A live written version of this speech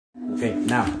Okay,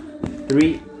 now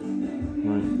 3,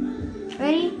 1.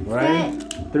 Ready? Right?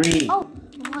 Set. 3. Oh,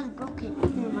 it was broken.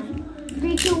 Never mind.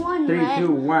 3, 2, 1. 3,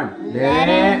 2, 1. Let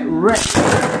it rip.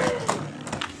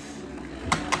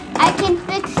 I can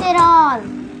fix it all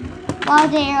while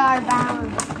they are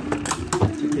bound.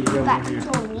 That's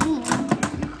so mean.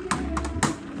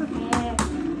 Okay.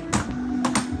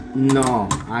 No,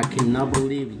 I cannot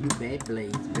believe you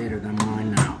Beyblade's better than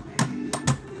mine now.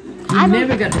 He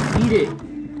never got defeated.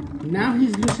 Now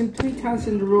he's losing 3 times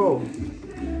in a row.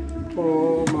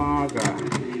 Oh my god.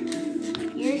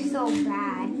 You're so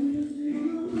bad.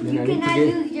 You cannot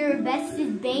use your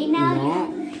bestest Bay now. No,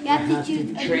 you have to choose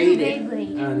a new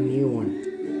Beyblade. A new one.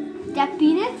 That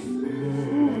Phoenix?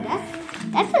 Ooh,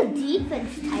 that's a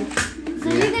defense type. So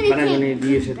Yeah, you're gonna but I'm take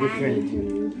gonna use a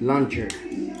different launcher.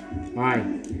 Alright,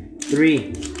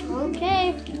 3.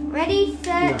 Okay, ready,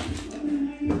 set.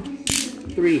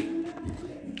 3,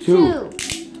 2,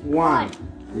 1.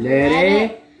 Let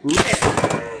it rip.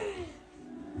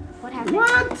 What happened?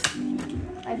 What?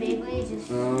 My Beyblade just...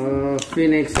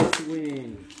 Phoenix is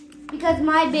win. Because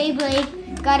my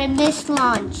Beyblade got a missed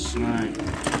launch. Alright.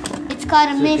 It's got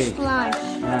a missed launch.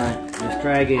 Alright, let's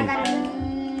try again. I got a...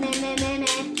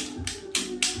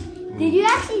 Did you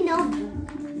actually know?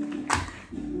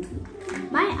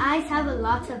 My eyes have a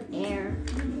lot of air.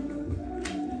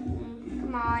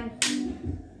 Come on.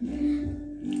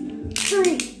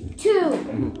 3, 2.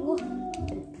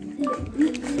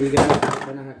 Oigan,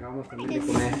 apenas acabamos también de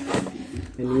comer.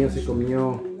 El niño se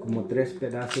comió como 3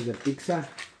 pedazos de pizza.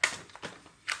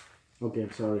 Okay,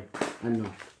 I'm sorry. I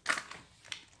know.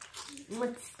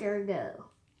 Let's there go.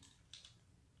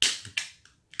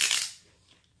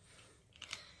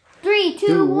 3,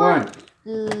 2, 1.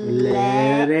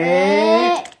 Let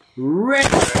it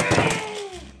rip.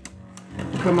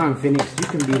 Come on, Phoenix. You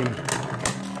can beat him.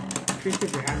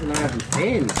 Christopher has a lot of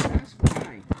defense. That's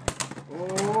why.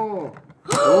 Oh.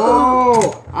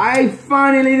 Oh. I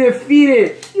finally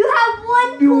defeated. You have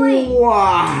 1 point.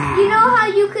 Wow. You know how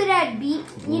you could have beat,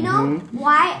 you know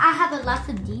why I have a lot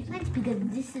of defense? Because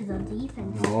this is a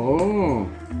defense. Oh.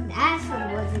 That's what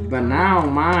it wasn't. But now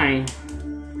mine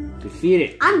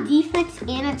defeated. I'm defense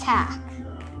and attack.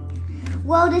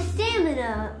 Well, the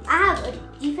stamina, I have a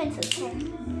defense attack.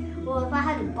 Well, if I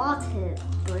had a ball tip,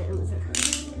 but it was a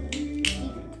defense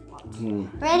ball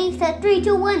tip. Ready, set, 3,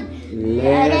 2, 1.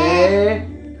 Let it.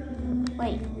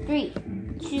 Wait, 3,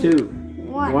 2,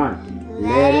 1. 1.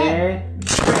 Let it.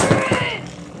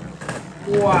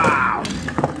 Wow.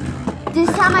 This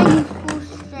time I use full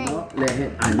strength. No, let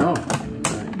it. I know.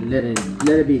 Let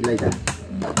it be like that.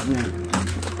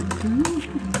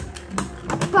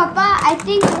 Papa, I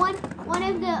think one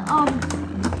of the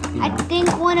I think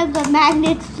one of the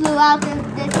magnets flew out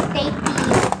of the safety.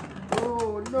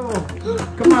 Oh no!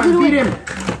 Come on, beat him!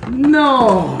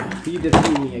 No! You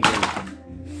defeat me again.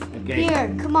 Okay.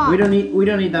 Here, come on. We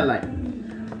don't need that light.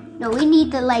 No, we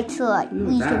need the light so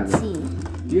we that. can see.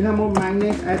 Do you have more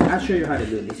magnets? I'll show you how to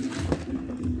do this.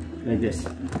 Like this.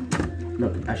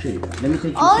 Look, I'll show you. Let me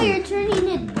take you. Oh, you're turning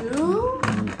it blue?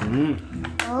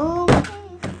 Okay.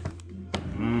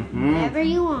 Whatever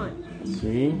you want.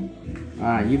 See?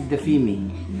 You've defeated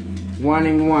me. 1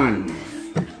 and 1.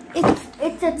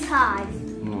 It's a tie.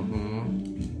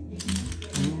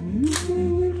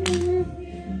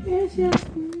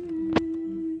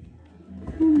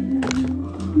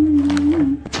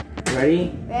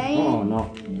 Ready? Ready? Oh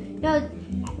no. No,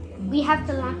 we have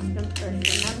to launch them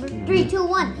first. Remember? 3, 2,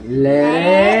 1.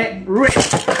 Let it rip.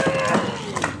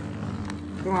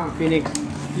 Come on, Phoenix.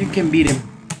 You can beat him.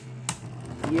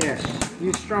 Yes,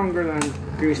 you're stronger than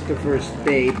Christopher's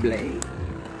Beyblade.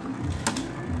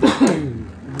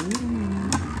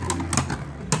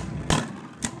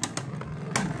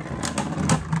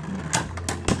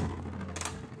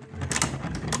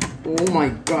 Oh my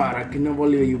god, I cannot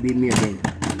believe you beat me again.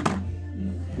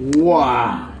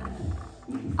 Wow.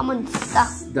 I'm unstuck.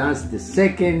 That's the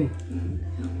second.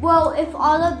 Well, if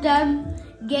all of them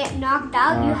get knocked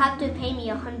out, you have to pay me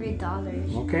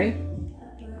 $100. Okay.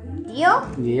 Deal?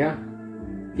 Yeah.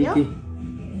 50.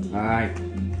 Alright.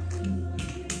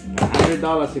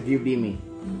 $100 if you beat me.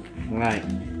 Alright.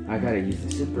 I gotta use the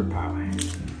superpower.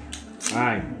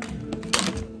 Alright.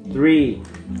 3.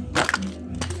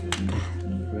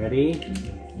 Ready?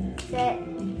 Set.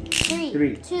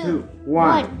 3, 2,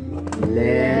 1. Let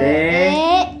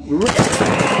it rip.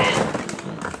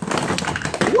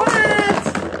 What?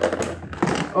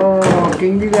 Oh,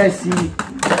 can you guys see?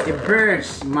 It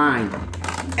bursts mine.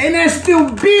 And I still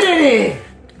beat it!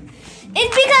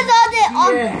 It's because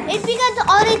it's because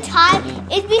all the time,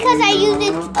 it's because I used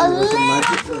it a little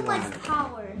too much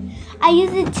power. I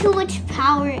used too much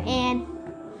power and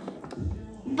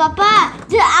Papa,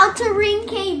 the outer ring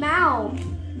came out.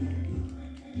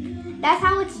 That's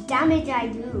how much damage I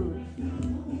do.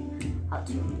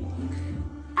 Outer ring.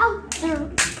 Outer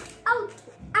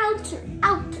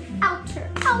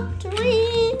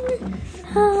ring.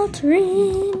 Outer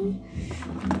ring.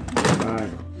 Alright.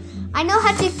 I know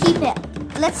how to keep it.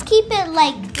 Let's keep it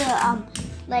like the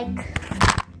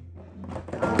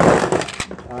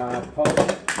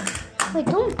Pause. Wait,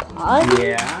 don't pause.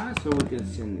 Yeah, so we can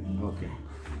send it. Okay.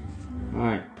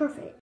 Alright. Perfect.